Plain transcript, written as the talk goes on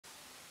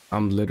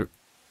I'm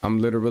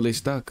literally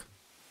stuck.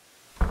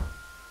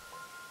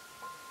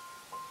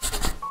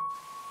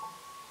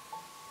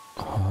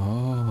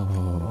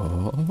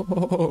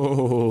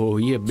 Oh,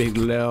 he a big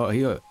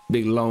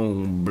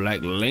long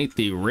black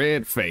lengthy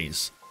red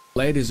face.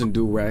 Ladies and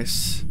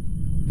do-rags,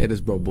 it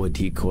is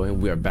BrokeBoyDecoy,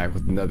 and we are back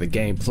with another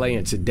gameplay,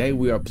 and today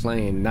we are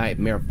playing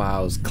Nightmare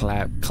Files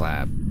Clap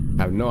Clap.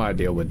 I have no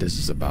idea what this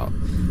is about.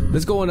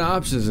 Let's go into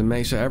options and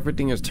make sure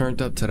everything is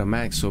turned up to the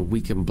max so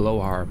we can blow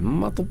our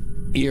mother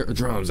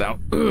eardrums out.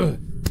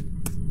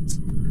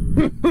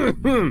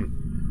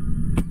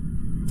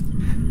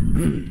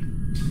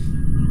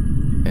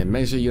 And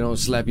make sure you don't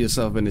slap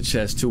yourself in the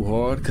chest too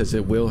hard, because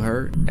it will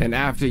hurt. And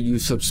after you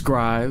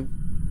subscribe,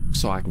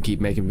 so I can keep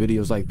making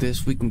videos like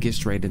this, we can get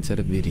straight into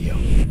the video.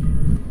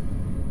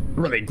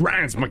 Really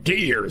grinds my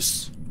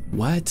gears.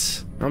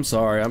 What? I'm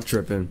sorry, I'm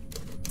tripping.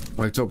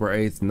 October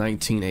 8th,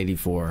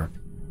 1984.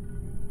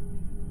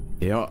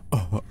 Yeah.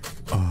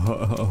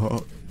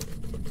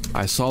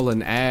 I saw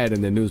an ad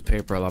in the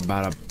newspaper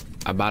about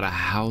a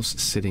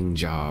house-sitting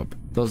job.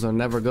 Those are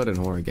never good in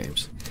horror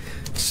games.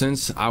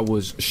 Since I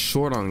was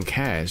short on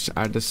cash,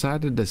 I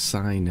decided to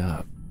sign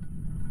up.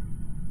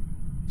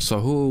 So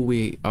who are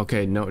we?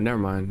 Okay, no, never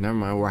mind.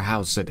 We're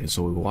house sitting.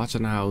 So we're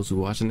watching the house,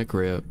 we're watching the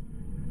crib.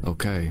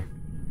 Okay.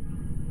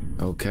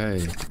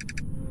 Okay.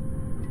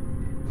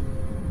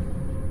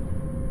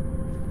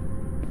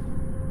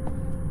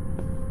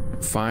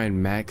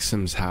 Find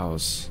Maksim's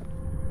house.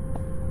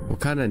 What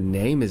kind of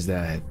name is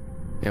that?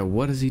 And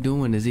what is he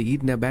doing? Is he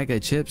eating a bag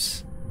of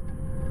chips?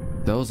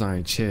 Those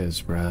aren't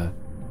chips, bruh.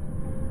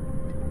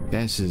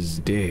 That's his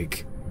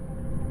dick.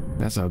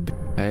 That's a...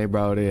 Hey,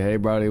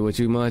 Brody, what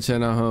you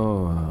munching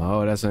on?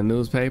 Oh, that's a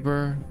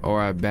newspaper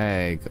or a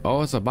bag?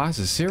 Oh, it's a box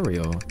of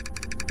cereal.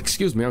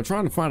 Excuse me, I'm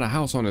trying to find a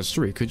house on the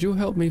street. Could you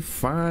help me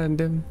find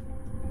them?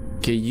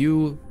 Can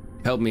you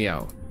help me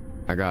out?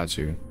 I got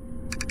you.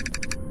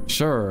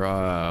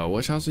 Sure,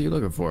 which house are you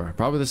looking for?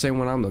 Probably the same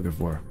one I'm looking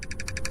for.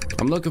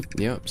 I'm looking...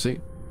 Yep,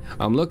 see?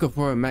 I'm looking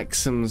for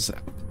Maksim's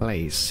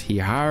place. He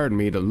hired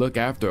me to look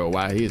after her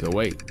while he's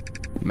away.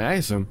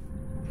 Maksim?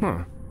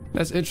 Huh,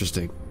 that's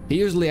interesting. He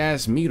usually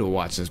asks me to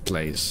watch his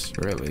place,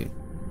 really.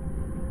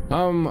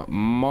 I'm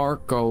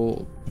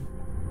Marco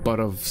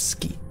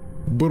Budowski.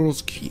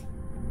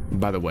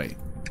 By the way.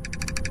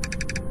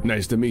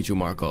 Nice to meet you,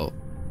 Marco.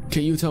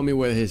 Can you tell me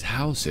where his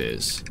house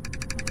is?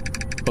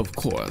 Of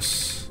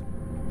course.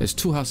 There's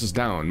two houses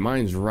down.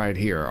 Mine's right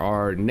here.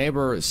 Our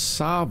neighbor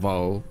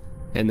Savo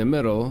in the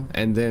middle,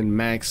 and then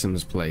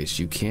Maksim's place.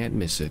 You can't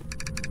miss it.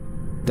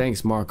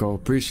 Thanks, Marco.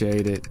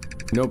 Appreciate it.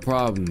 No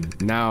problem.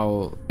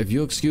 Now, if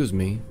you'll excuse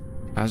me,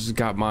 I just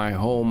got my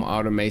home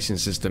automation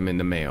system in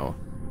the mail.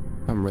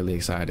 I'm really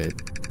excited.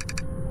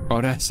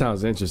 Oh, that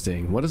sounds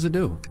interesting. What does it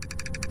do?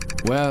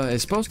 Well,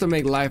 it's supposed to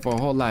make life a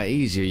whole lot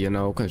easier, you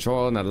know,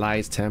 controlling the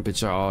lights,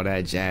 temperature, all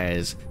that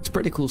jazz. It's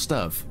pretty cool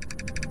stuff.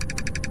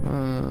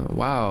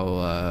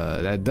 Wow,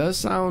 that does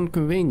sound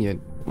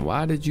convenient.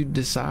 Why did you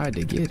decide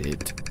to get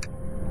it?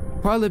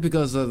 Probably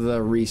because of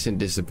the recent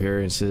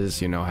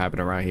disappearances, you know,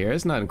 happening around here.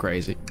 It's nothing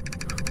crazy.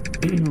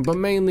 But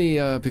mainly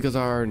because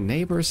our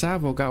neighbor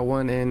Savo got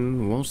one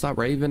and won't stop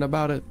raving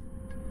about it.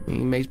 He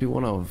makes me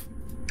want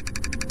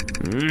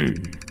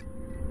to.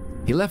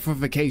 He left for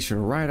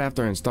vacation right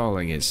after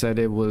installing it. Said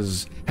it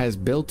has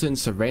built-in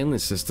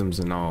surveillance systems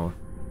and all.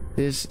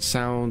 This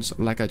sounds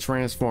like a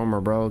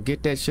transformer, bro.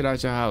 Get that shit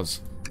out your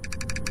house.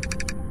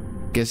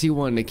 Guess he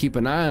wanted to keep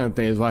an eye on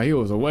things while he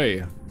was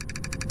away.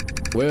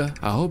 Well,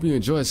 I hope you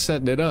enjoy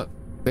setting it up.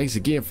 Thanks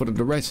again for the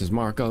directions,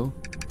 Marco.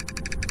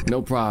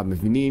 No problem.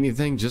 If you need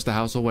anything, just a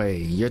house away.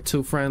 You're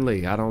too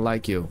friendly. I don't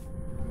like you.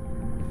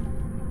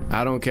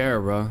 I don't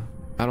care, bro.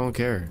 I don't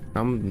care.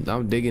 I'm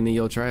digging in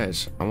your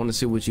trash. I want to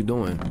see what you're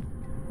doing.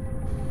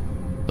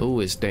 Ooh,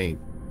 it stink.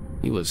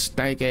 You a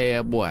stank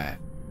ass boy.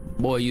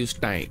 Boy, you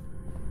stink.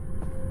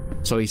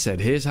 So he said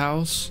his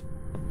house,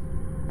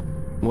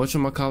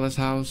 whatchamacallit's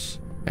house,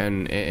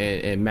 and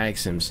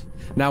Maksim's.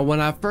 Now, when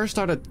I first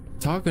started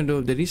talking to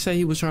him, did he say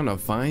he was trying to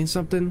find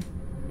something?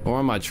 Or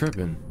am I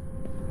tripping?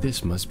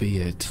 This must be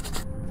it.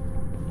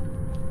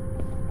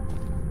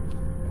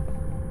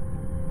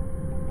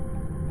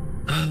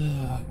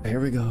 Here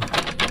we go.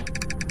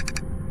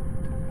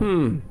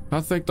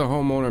 I think the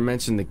homeowner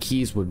mentioned the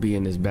keys would be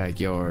in his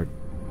backyard.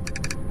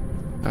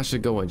 I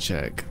should go and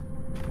check.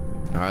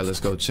 Alright, let's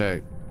go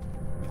check.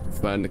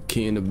 Find the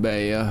key in the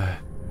bay.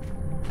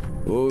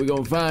 Where we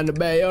gonna find the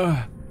bay?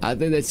 I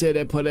think they said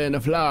they put it in the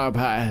flower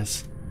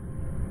pies.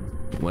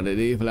 One of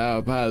these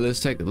flower pies.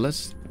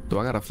 Do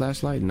I got a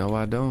flashlight? No,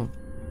 I don't.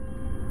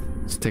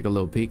 Let's take a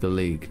little peek, a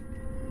leak.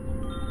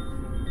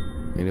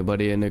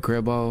 Anybody in the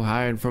crib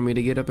hiring for me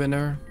to get up in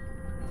there?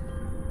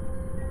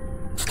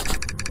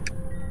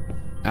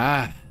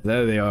 Ah,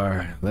 there they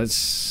are.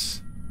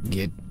 Let's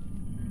get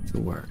to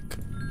work.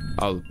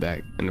 Oh,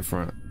 back in the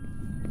front.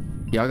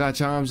 Y'all got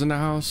charms in the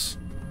house?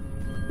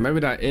 Maybe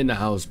not in the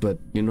house, but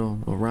you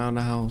know, around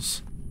the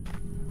house.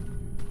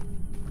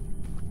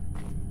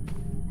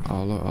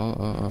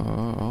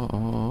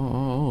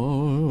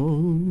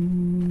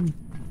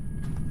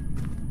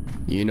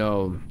 You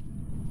know,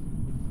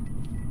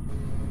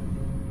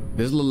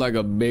 this look like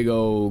a big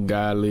old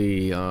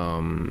godly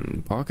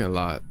parking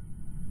lot.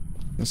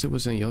 Let's see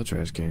what's in your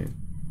trash can.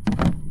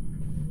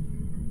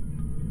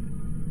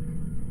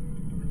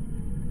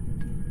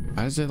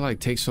 Why does it like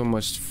take so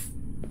much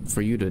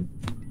for you to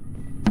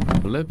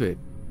flip it?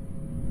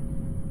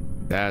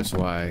 That's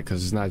why,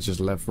 because it's not just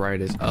left,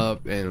 right, it's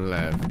up and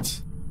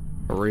left.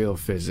 Real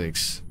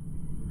physics.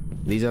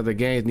 These other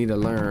games need to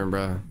learn,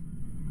 bruh.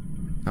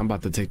 I'm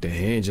about to take the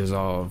hinges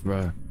off,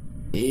 bruh.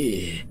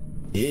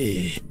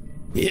 Yeah,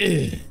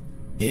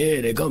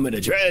 they call me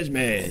the trash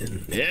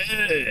man. Yeah.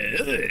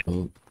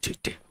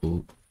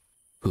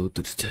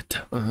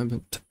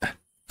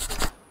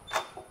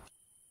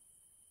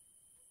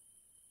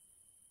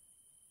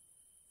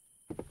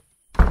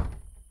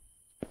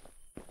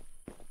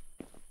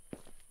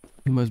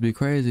 You must be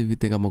crazy if you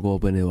think I'm gonna go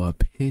up into a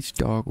pitch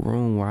dark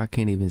room where I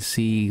can't even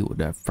see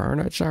the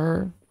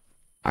furniture.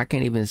 I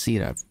can't even see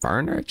the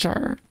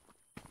furniture.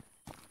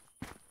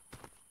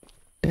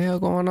 The hell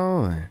going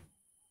on?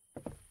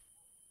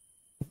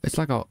 It's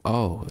like a,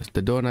 oh, is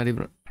the door not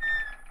even?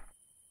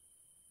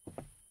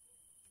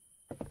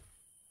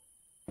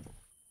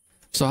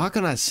 So how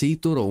can I see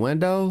through the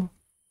window?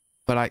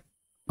 But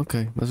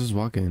okay, let's just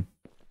walk in.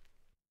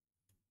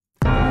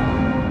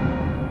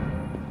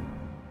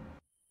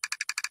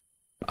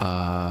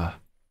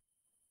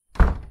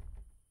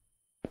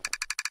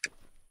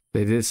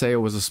 They did say it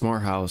was a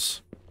smart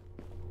house.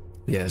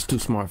 Yeah, it's too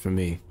smart for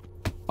me.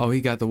 Oh, he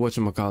got the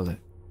whatchamacallit.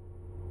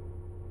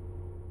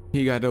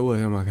 He got the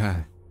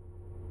whatchamacallit.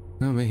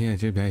 No man, he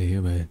too bad here,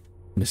 but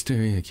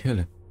mysterious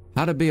killer.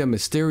 How to be a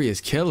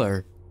mysterious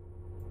killer?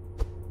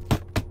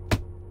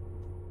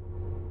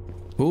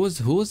 Who is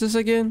this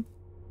again?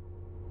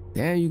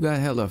 Damn, you got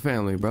hella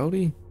family,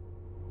 Brody.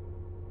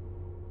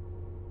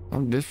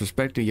 I'm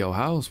disrespecting your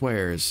house.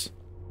 Where's?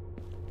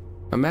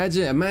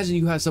 Imagine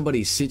you had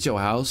somebody sit your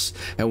house,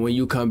 and when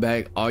you come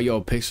back, all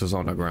your pictures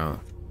on the ground.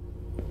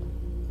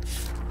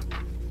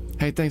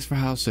 Hey, thanks for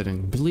house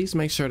sitting. Please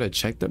make sure to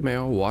check the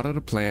mail, water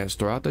the plants,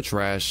 throw out the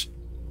trash.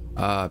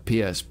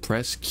 P.S.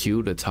 Press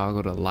Q to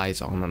toggle the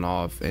lights on and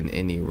off in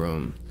any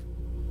room.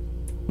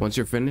 Once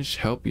you're finished,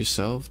 help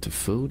yourself to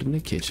food in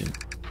the kitchen.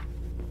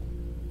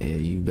 Yeah,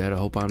 you better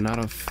hope I'm not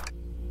a.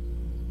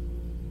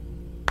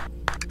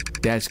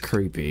 That's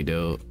creepy,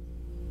 dude.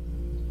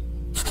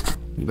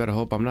 You better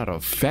hope I'm not a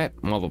fat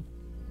mother.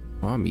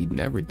 Well, I'm eating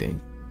everything.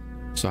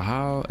 So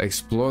how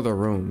explore the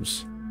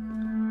rooms?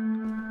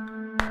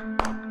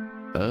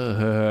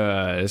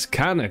 It's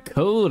kind of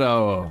cool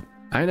though.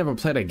 I ain't never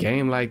played a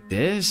game like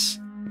this.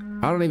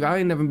 I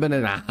ain't never been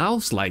in a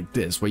house like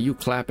this where you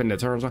clap and it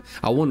turns on.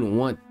 I wouldn't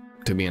want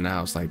to be in a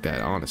house like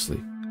that,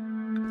 honestly.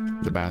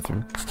 The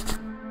bathroom.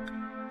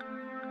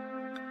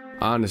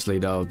 Honestly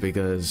though,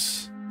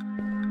 because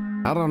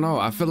I don't know.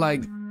 I feel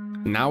like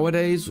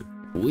nowadays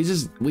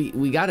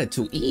we got it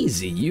too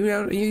easy. You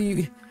know,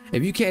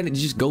 if you can't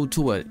just go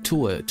to a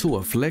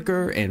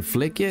Flickr and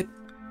flick it.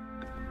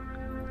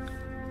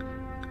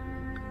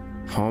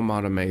 Home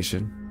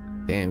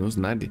automation. Damn, it was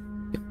 90.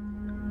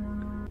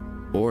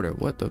 Order.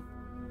 What the?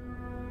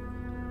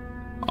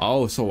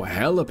 Oh, so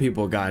hella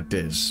people got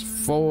this.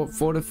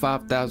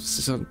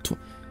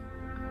 45,620.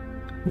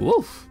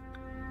 Woof.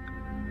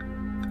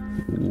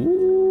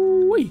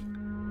 Woo-wee.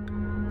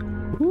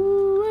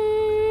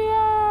 Woo-wee,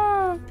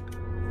 yeah.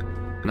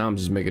 Now I'm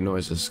just making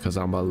noises because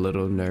I'm a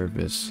little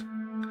nervous.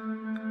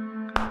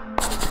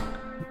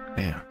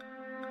 Damn.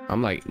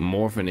 I'm like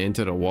morphing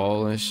into the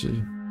wall and shit.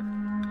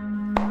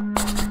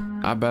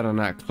 I better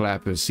not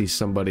clap and see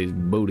somebody's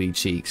booty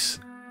cheeks.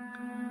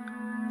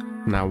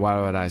 Now, why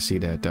would I see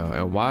that though?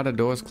 And why the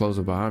doors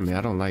closing behind me?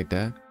 I don't like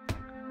that.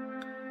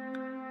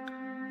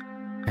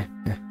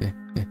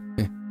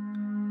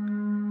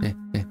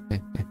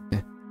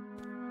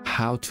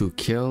 How to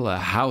kill a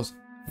house.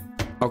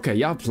 Okay,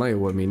 y'all playing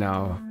with me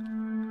now.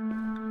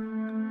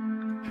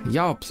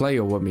 Y'all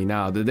playing with me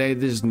now. Did they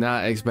just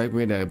not expect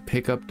me to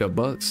pick up the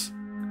bucks?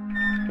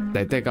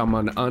 They think I'm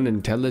an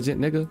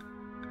unintelligent nigga?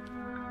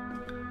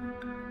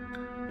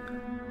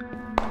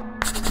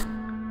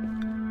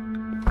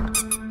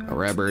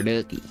 Rubber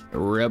ducky,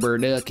 rubber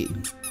ducky.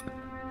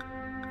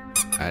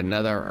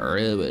 Another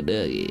rubber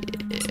ducky,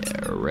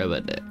 rubber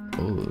duck.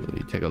 Oh,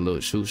 you take a little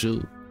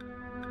shoot.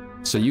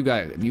 So you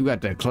got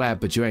the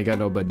clap, but you ain't got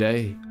no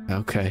bidet.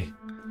 Okay.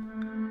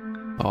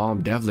 Oh,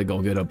 I'm definitely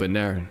gonna get up in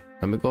there.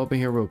 Let me go up in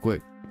here real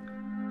quick.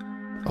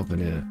 Open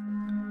it.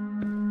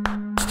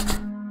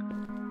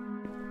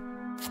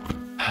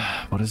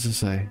 What does it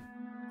say?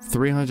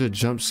 300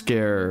 jump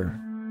scare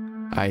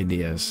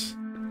ideas.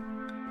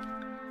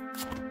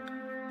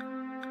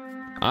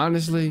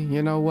 Honestly,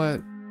 you know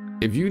what?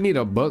 If you need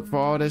a book for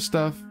all this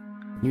stuff,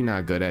 you're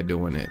not good at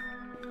doing it.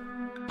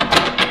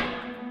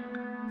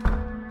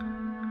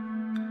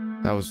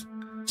 That was...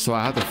 So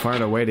I have to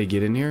find a way to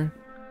get in here?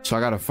 So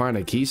I gotta find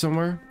a key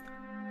somewhere?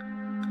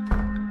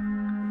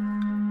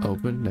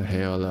 Open the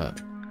hell up.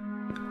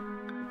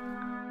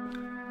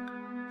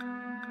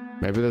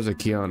 Maybe there's a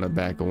key on the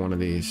back of one of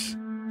these.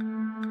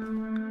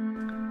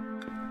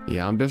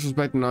 Yeah, I'm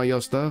disrespecting all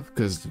your stuff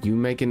because you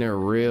making it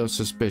real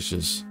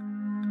suspicious.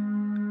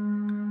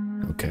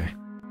 Okay,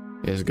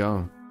 it's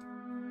gone.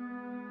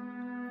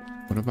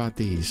 What about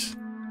these?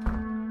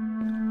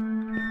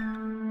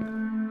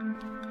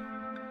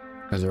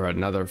 Is there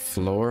another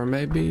floor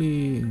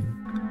maybe?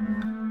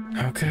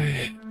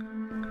 Okay.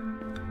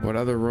 What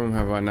other room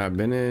have I not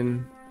been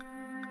in?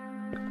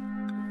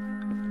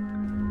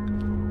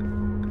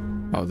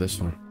 Oh, this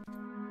one.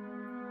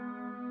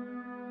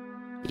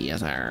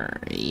 Yes, sir.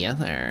 Yes,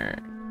 sir.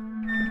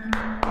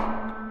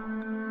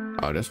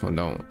 Oh, this one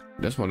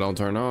don't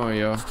turn on,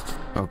 yo.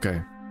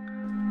 Okay.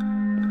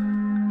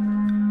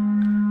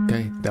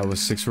 Okay, that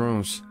was 6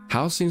 rooms.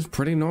 House seems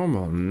pretty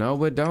normal.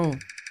 No, it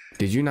don't.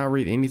 Did you not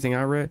read anything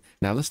I read?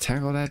 Now let's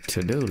tackle that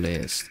to-do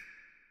list.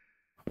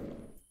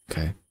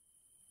 Okay.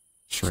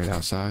 Straight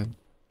outside.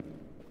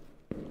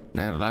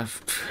 Now let's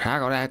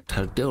tackle that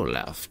to-do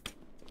list.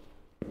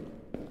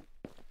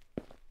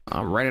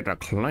 I'm ready to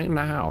clean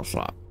the house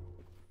up.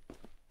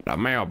 The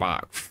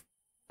mailbox.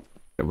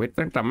 Do we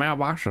think the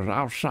mailbox is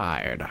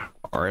outside?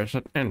 Or is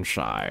it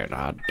inside?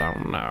 I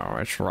don't know.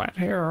 It's right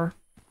here.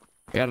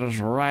 It is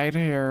right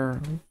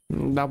here.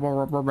 Double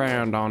rubber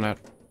band on it.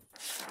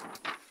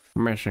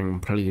 Missing,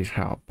 please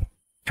help.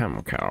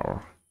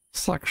 Chemical.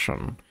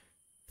 Section.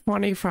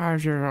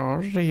 25 years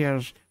old. He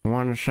is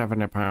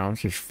 170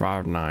 pounds. He's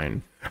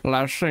 5'9".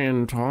 Last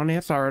seen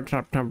 23rd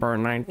September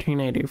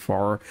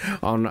 1984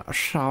 on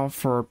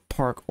Salford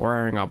Park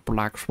wearing a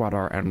black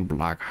sweater and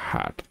black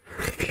hat.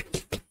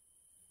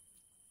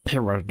 He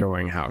was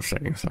doing house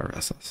sitting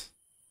services.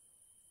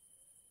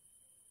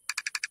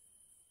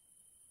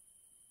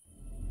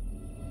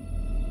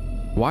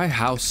 Why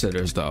house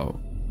sitters though?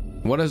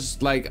 What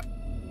is, like,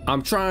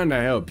 I'm trying to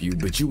help you,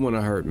 but you want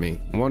to hurt me.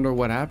 Wonder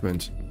what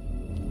happens.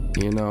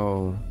 You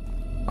know,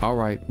 all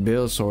right,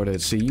 bill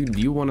sorted. See,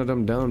 you one of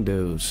them dumb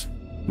dudes.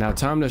 Now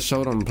time to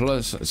show them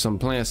some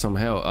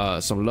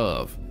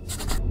love.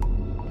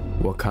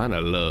 What kind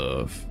of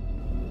love?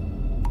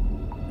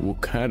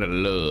 What kind of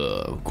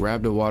love?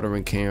 Grab the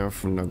watering can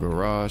from the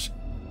garage.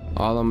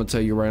 All I'm gonna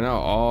tell you right now,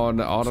 all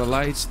the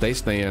lights, they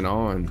staying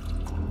on.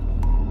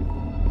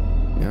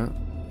 Yeah.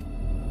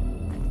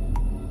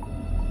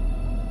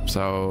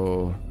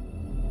 So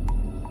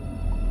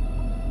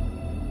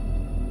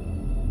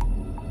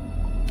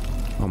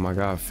oh my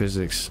god,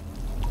 physics,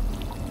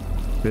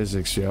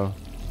 yo.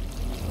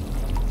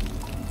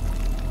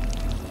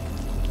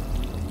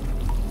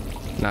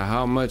 Now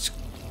how much?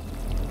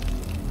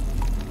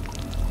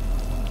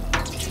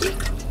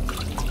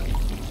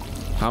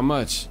 How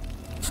much?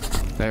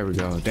 There we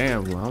go.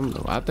 Damn,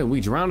 well, I think we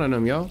drowning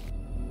them, yo.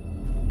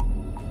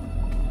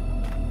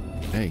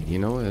 Hey, you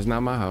know what? It's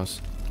not my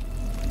house.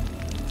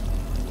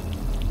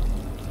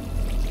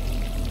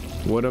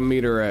 What a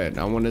meter at?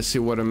 I want to see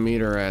what a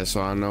meter at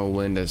so I know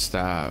when to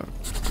stop.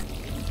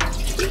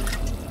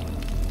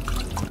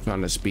 I'm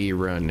trying to speed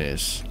run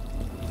this.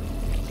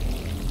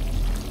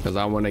 Because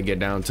I want to get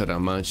down to the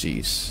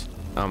munchies.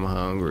 I'm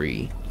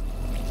hungry.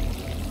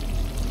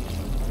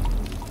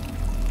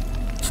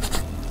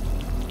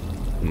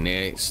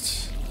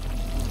 Next.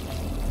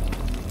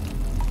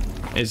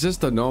 Is this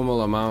the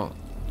normal amount?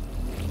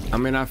 I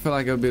mean, I feel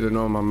like it would be the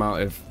normal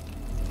amount if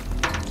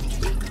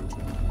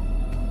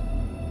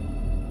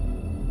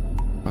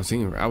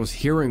I was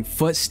hearing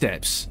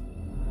footsteps.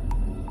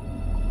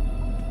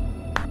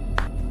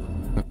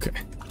 Okay.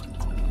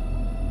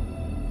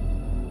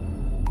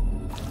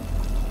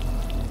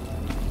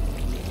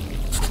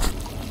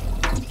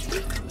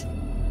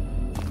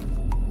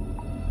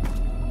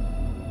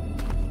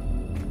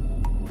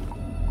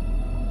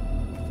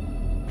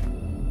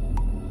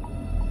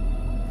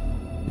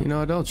 You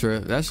know, don't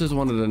trip. That's just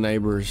one of the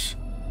neighbors.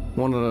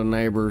 One of the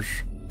neighbors.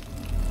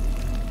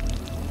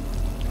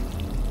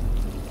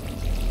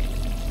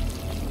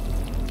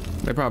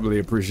 They probably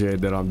appreciate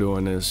that I'm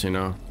doing this, you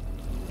know.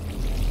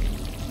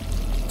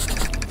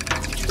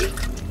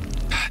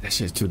 That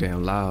shit's too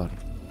damn loud.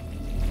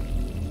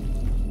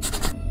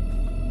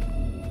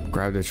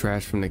 Grab the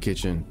trash from the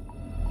kitchen.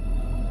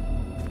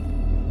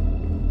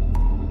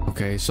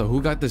 Okay, so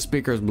who got the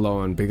speakers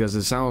blowing? Because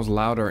it sounds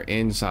louder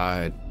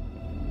inside.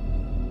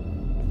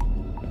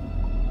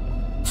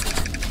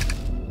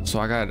 So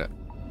I got...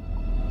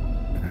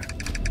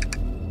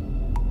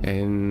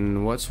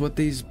 And what's with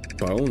these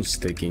bones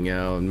sticking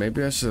out?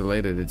 Maybe I should lay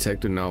the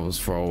detective novels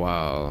for a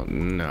while.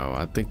 No,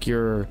 I think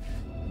you're...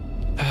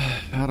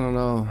 I don't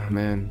know,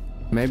 man.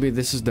 Maybe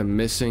this is the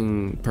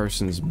missing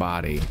person's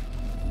body.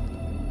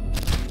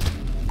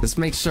 Let's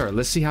make sure.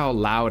 Let's see how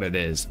loud it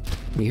is.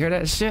 You hear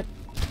that shit?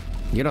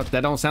 You know,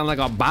 that don't sound like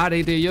a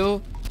body to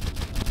you?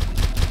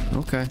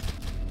 Okay.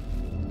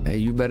 Hey,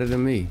 you better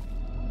than me.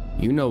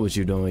 You know what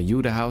you're doing.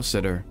 You the house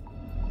sitter.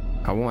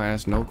 I won't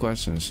ask no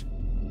questions.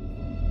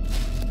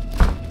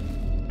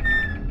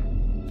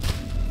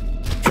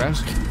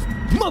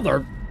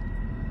 Mother!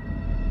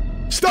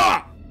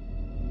 Stop!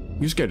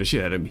 You scared the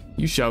shit out of me.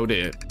 You sure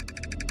did.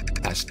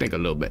 I stink a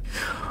little bit.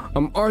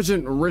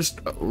 Argent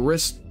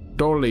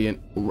Ristolian.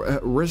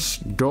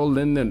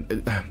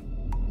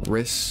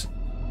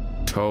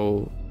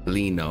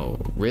 Ristolino.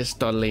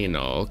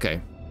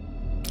 Okay.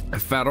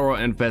 Federal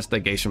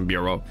Investigation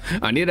Bureau.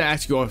 I need to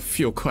ask you a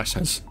few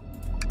questions.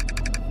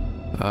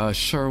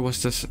 Sure,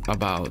 what's this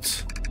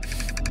about?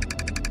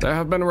 There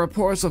have been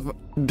reports of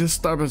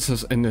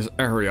disturbances in this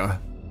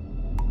area.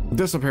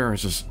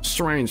 Disappearances,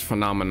 strange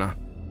phenomena.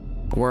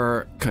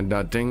 We're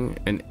conducting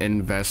an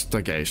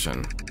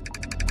investigation.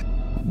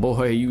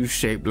 Boy, you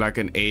shaped like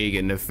an egg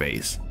in the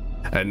face.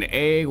 An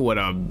egg with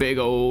a big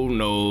old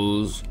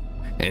nose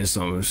and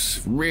some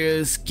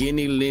real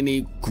skinny,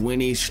 linny,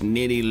 squinty,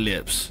 schnitty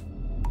lips.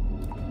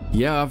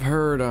 Yeah, I've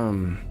heard,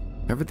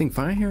 everything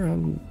fine here?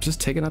 I'm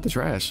just taking out the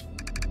trash.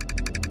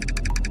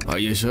 Are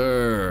you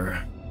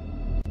sure?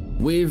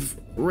 We've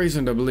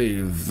reason to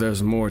believe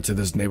there's more to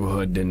this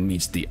neighborhood than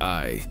meets the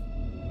eye.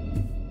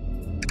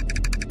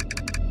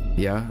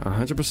 Yeah,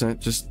 100%.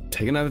 Just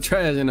taking out the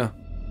trash, you know.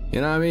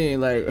 You know what I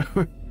mean? Like,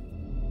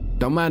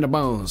 don't mind the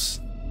bones.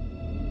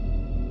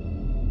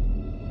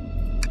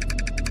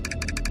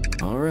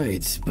 All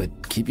right, but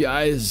keep your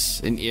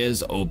eyes and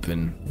ears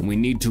open. We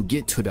need to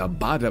get to the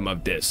bottom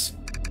of this.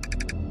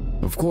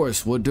 Of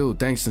course, we'll do.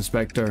 Thanks,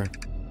 Inspector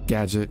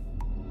Gadget.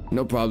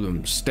 No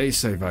problem. Stay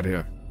safe out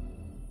here.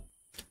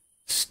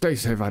 Stay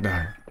safe out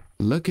there.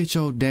 Look at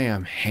your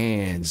damn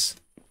hands.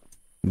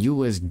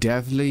 You is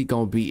definitely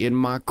gonna be in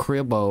my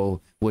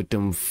cribbo with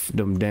them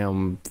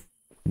damn,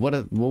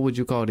 what would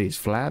you call these,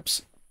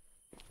 flaps?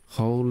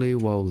 Holy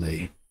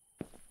woly.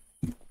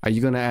 Are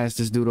you gonna ask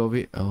this dude over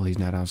here? Oh, he's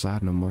not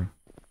outside no more.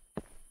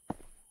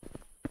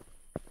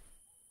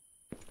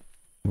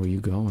 Where you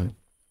going?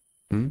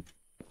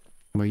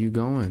 Where you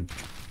going?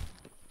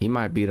 He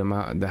might be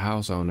the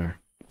house owner.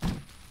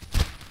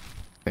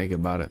 Think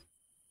about it.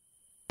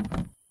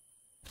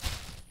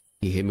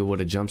 He hit me with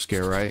a jump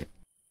scare, right?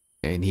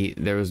 And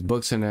there was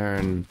books in there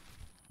and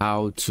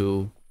how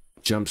to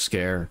jump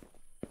scare.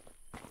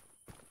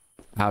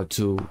 How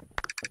to.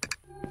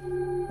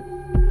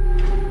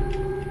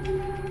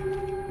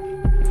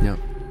 Yep.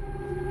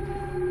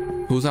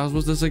 Whose house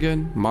was this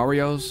again?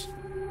 Mario's?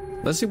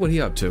 Let's see what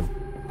he up to.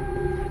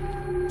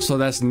 So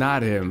that's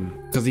not him,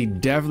 because he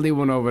definitely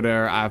went over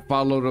there. I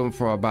followed him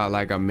for about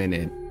like a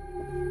minute.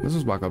 Let's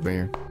just walk up in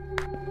here.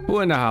 Who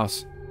in the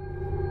house?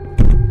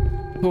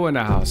 Who in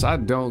the house? I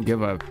don't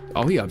give a...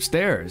 Oh, he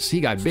upstairs.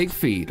 He got big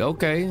feet.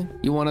 Okay.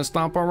 You want to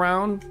stomp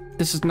around?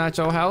 This is not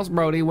your house,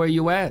 Brody. Where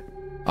you at?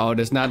 Oh,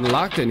 it's not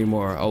locked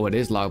anymore. Oh, it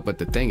is locked, but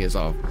the thing is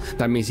off.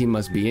 That means he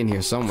must be in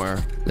here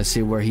somewhere. Let's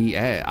see where he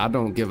at. I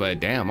don't give a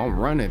damn. I'm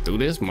running through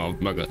this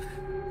motherfucker.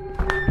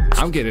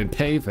 I'm getting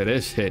paid for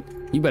this shit.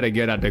 You better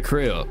get out the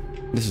crib.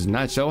 This is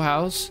not your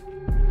house.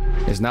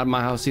 It's not my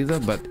house either,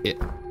 but it...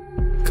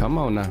 Come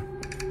on now.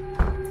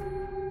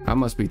 I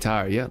must be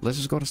tired. Yeah, let's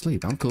just go to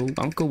sleep. I'm cool.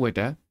 I'm cool with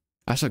that.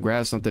 I should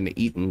grab something to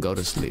eat and go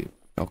to sleep.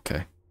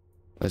 Okay.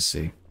 Let's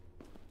see.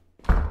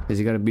 Is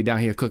he gonna be down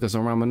here cooking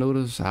some ramen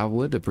noodles? I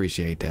would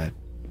appreciate that.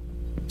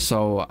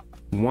 So,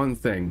 one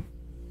thing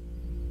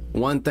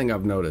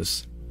I've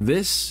noticed.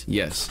 This,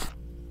 yes.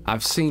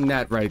 I've seen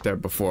that right there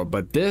before,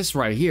 but this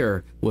right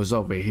here was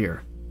over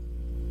here.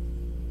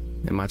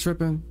 Am I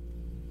tripping?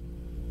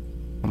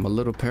 I'm a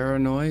little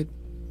paranoid.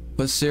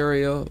 Put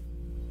cereal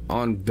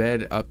on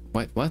bed up.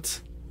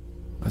 What?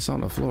 It's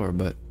on the floor,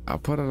 but I'll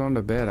put it on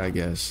the bed, I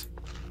guess.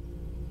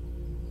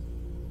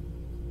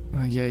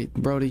 Yeah,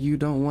 Brody, you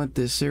don't want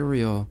this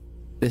cereal.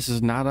 This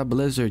is not a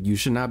blizzard. You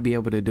should not be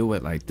able to do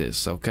it like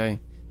this, okay?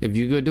 If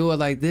you could do it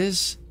like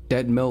this,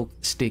 that milk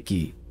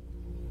sticky.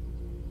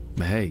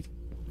 But hey,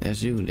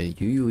 that's you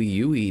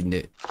eating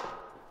it.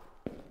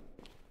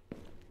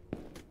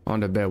 On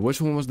the bed. Which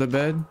one was the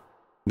bed?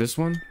 This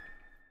one?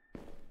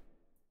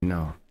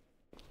 No.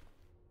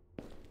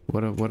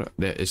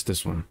 It's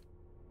this one.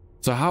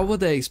 So how would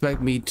they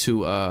expect me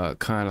to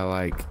kind of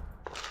like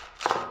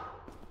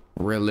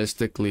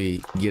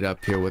realistically get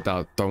up here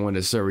without throwing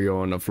the cereal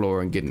on the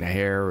floor and getting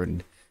hair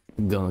and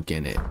gunk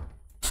in it?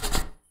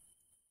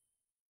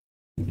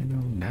 You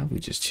know, now we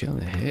just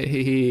chilling.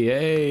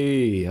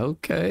 Hey,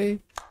 okay.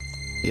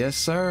 Yes,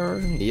 sir.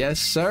 Yes,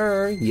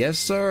 sir. Yes,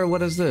 sir.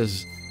 What is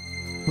this?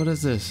 What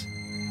is this?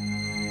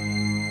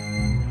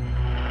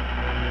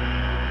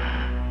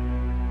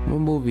 What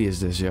movie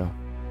is this, yo?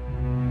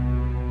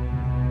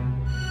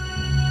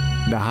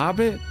 The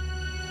Hobbit?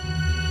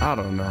 I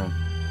don't know.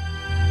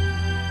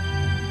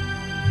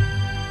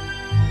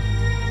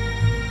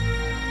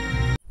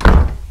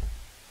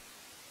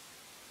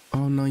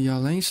 Oh no,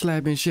 y'all ain't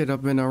slapping shit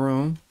up in the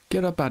room.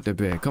 Get up out the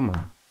bed, come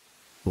on.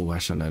 Oh, I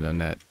shouldn't have done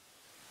that.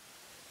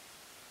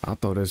 I'll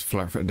throw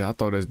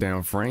this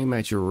damn frame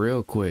at you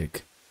real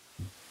quick.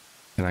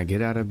 Can I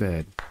get out of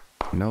bed?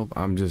 Nope,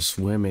 I'm just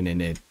swimming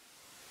in it.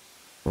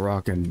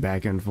 Rocking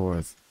back and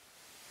forth.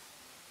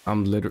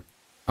 I'm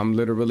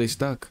literally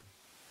stuck.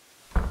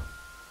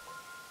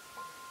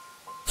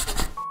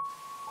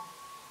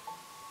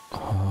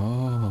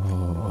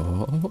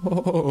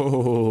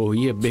 Oh,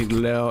 he a big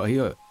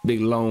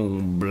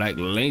long black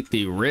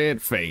lengthy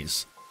red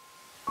face.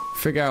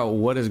 Figure out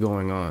what is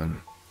going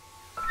on.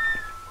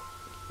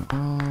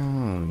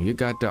 Oh, you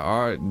got the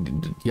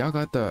y'all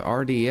got the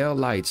RDL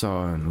lights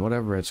on,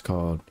 whatever it's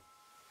called.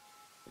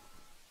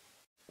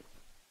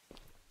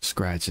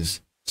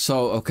 Scratches.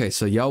 So okay,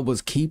 so y'all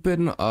was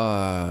keeping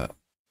a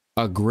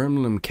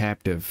gremlin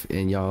captive,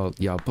 and y'all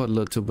put a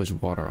little too much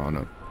water on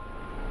him.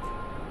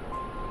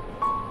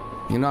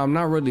 You know, I'm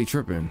not really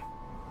tripping,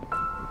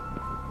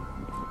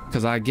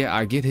 cause I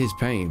get his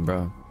pain,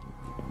 bro.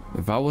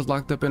 If I was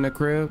locked up in a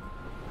crib,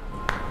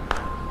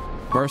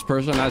 first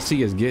person I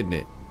see is getting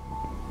it.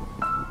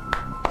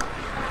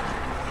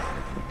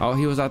 Oh,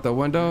 he was out the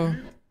window?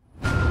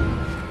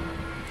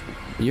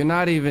 You're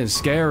not even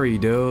scary,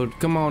 dude.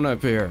 Come on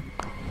up here.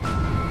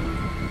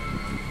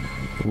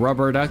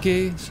 Rubber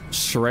ducky,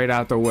 straight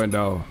out the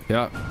window.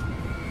 Yep.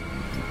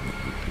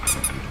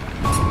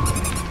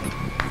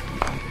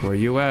 Where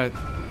you at?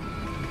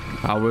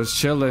 I was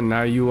chilling.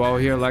 Now you all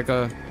here like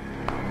a...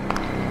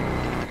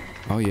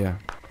 Oh, yeah.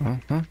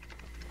 Huh?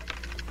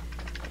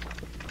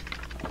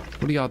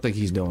 What do y'all think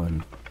he's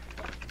doing?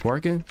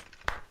 Working?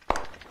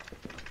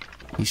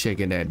 He's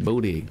shaking that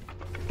booty.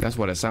 That's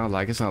what it sounds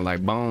like. It sounds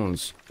like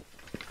bones.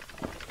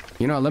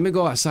 You know, let me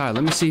go outside.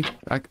 Let me see.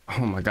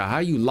 Oh my God, how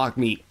you lock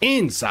me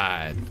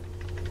inside?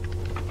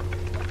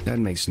 That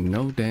makes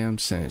no damn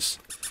sense.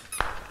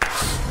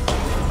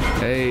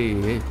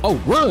 Hey. Oh,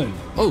 run!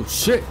 Oh,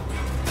 shit.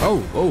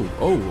 Oh.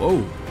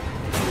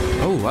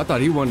 Oh, I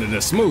thought he wanted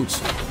to smooch.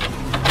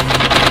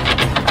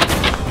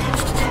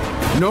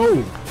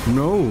 No.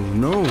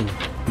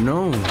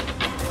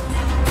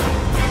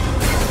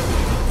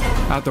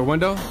 Out the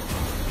window?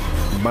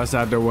 Bust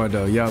out the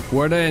window. Yup.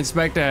 Where the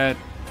inspector at?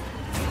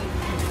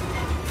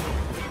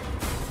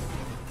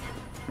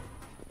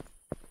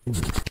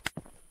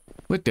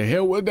 What the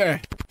hell was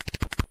that?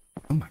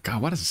 Oh my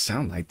God, why does it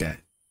sound like that?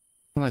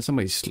 Sound like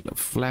somebody's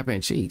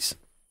flapping cheeks.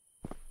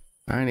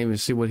 I didn't even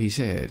see what he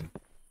said.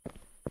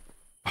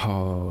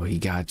 Oh, he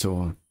got to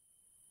him.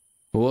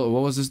 What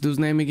was this dude's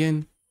name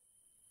again?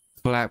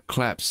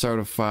 Clap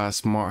certified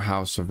smart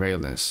house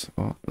surveillance.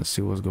 Oh, let's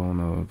see what's going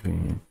on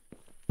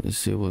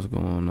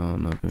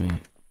up here.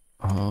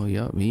 Oh,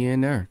 yep, he in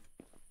there.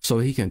 So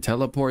he can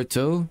teleport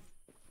too?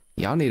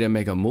 Y'all need to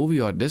make a movie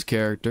on this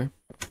character.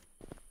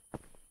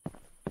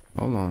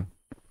 Hold on.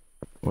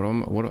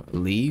 What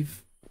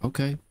leave?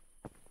 Okay.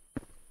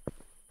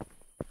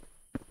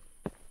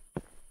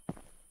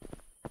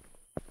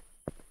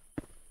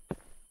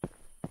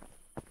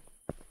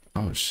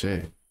 Oh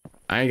shit.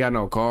 I ain't got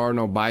no car,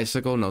 no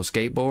bicycle, no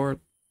skateboard.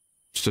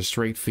 Just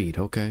straight feet,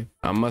 okay.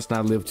 I must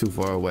not live too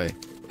far away.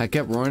 I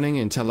kept running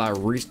until I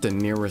reached the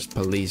nearest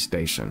police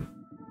station.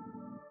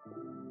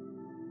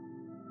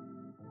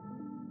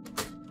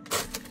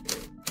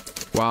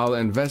 While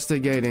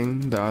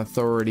investigating, the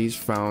authorities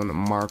found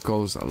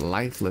Marco's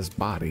lifeless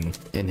body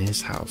in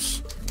his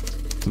house.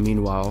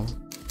 Meanwhile,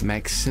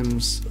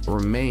 Maksim's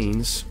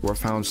remains were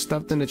found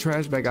stuffed in the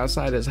trash bag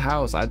outside his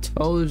house. I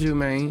told you,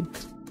 man.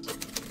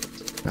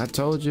 I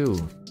told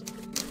you.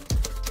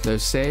 Their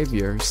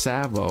savior,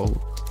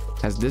 Savo,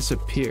 has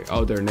disappeared.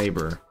 Oh, their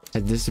neighbor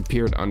has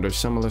disappeared under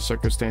similar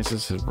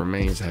circumstances. His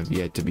remains have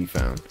yet to be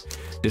found.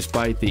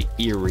 Despite the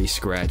eerie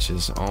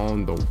scratches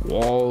on the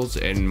walls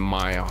in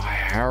my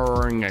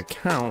harrowing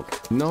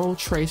account, no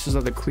traces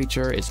of the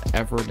creature is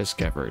ever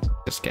discovered.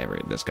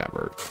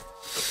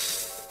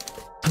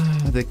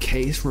 The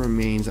case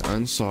remains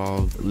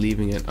unsolved,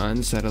 leaving an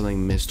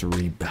unsettling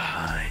mystery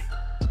behind.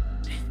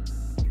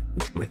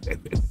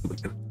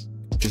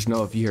 Just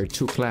know if you hear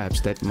two claps,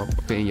 that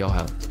motherfucker in your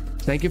house.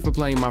 Thank you for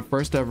playing my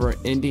first ever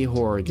indie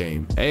horror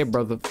game. Hey,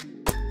 brother.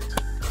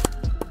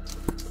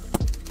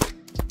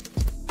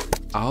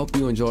 I hope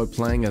you enjoyed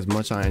playing as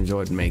much as I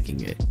enjoyed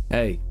making it.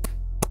 Hey,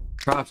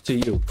 props to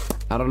you.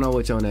 I don't know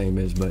what your name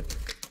is, but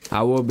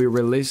I will be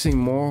releasing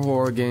more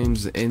horror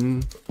games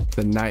in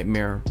the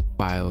Nightmare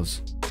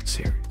Files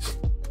series.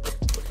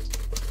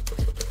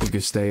 You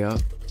can stay up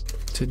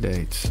to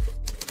date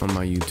on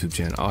my YouTube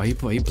channel. Oh, he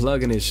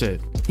plugging his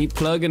shit. He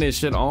plugging his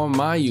shit on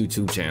my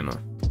YouTube channel.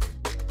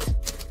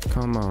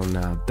 Come on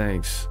now,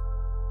 thanks.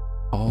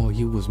 Oh,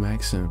 you was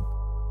Maksim.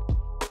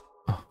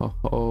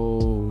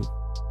 Oh.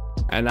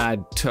 And I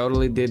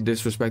totally did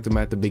disrespect him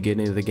at the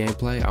beginning of the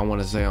gameplay. I want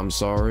to say I'm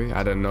sorry.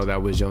 I didn't know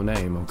that was your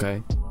name,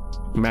 okay?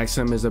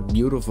 Maksim is a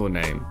beautiful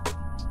name,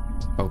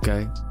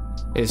 okay?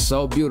 It's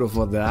so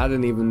beautiful that I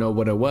didn't even know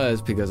what it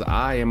was because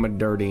I am a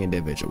dirty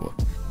individual.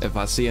 If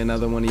I see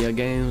another one of your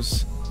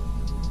games,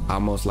 I'll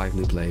most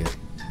likely play it.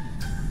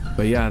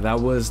 But yeah, that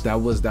was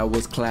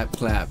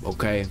clap,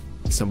 okay?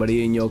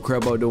 Somebody in your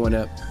cribbo doing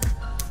it.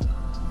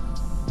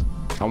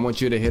 I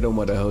want you to hit him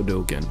with a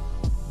Hadouken.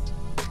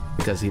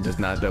 Because he does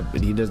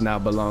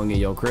not belong in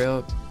your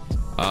crib.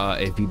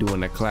 If you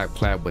doing a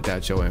clap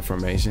without your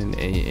information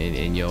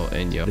and your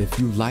if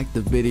you like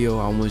the video,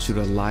 I want you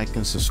to like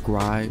and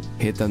subscribe,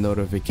 hit the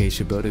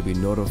notification bell to be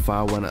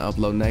notified when I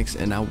upload next,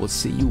 and I will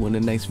see you in the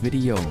next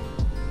video.